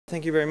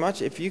Thank you very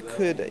much. If you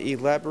could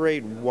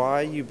elaborate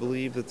why you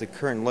believe that the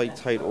current light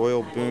tight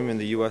oil boom in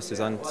the U.S. is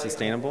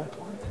unsustainable?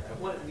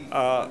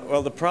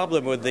 Well, the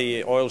problem with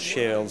the oil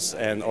shales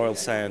and oil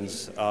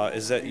sands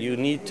is that you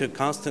need to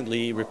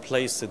constantly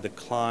replace the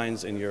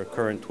declines in your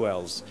current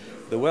wells.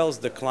 The wells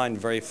decline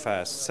very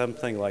fast,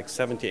 something like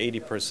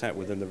 70–80%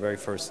 within the very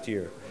first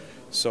year.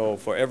 So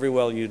for every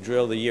well you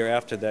drill the year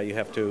after that, you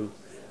have to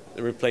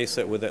replace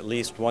it with at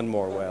least one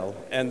more well.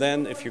 And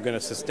then if you're going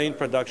to sustain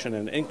production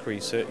and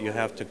increase it, you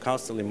have to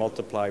constantly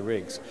multiply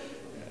rigs.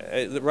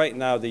 Right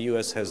now, the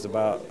U.S. has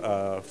about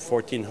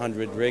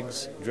 1,400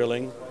 rigs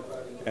drilling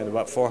and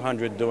about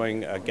 400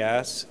 doing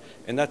gas,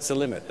 and that's the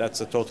limit. That's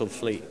the total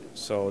fleet.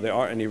 So there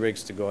aren't any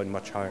rigs to go in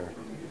much higher.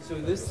 So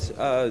this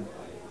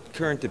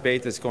current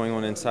debate that's going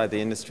on inside the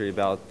industry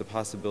about the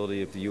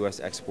possibility of the U.S.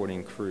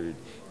 exporting crude,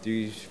 do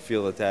you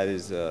feel that that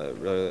is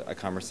a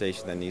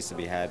conversation that needs to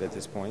be had at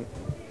this point?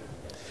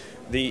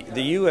 The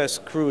U.S.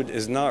 crude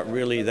is not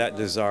really that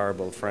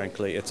desirable,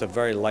 frankly. It's a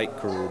very light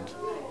crude.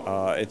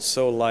 It's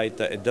so light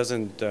that it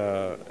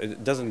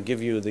doesn't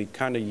give you the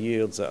kind of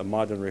yields that a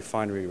modern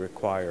refinery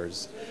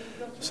requires.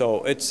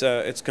 So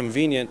it's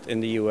convenient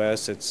in the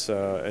U.S. It's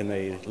in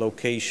a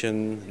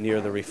location near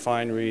the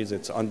refineries.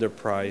 It's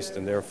underpriced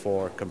and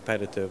therefore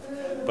competitive.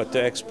 But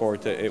to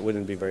export, it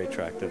wouldn't be very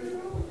attractive.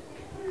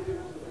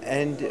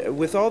 And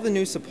with all the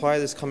new supply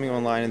that's coming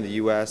online in the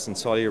U.S. and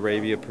Saudi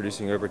Arabia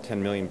producing over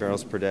 10 million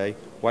barrels per day,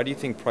 why do you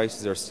think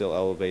prices are still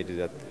elevated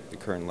at the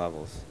current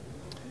levels?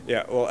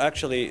 Yeah, well,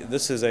 actually,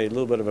 this is a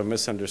little bit of a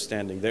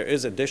misunderstanding. There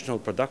is additional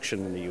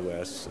production in the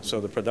U.S.,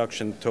 so the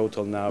production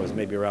total now is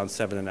maybe around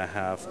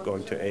 7.5,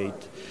 going to 8,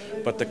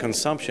 but the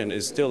consumption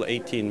is still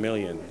 18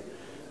 million.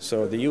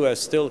 So the U.S.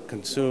 still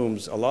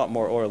consumes a lot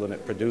more oil than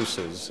it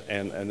produces,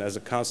 and as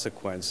a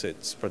consequence,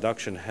 its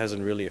production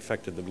hasn't really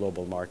affected the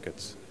global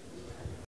markets.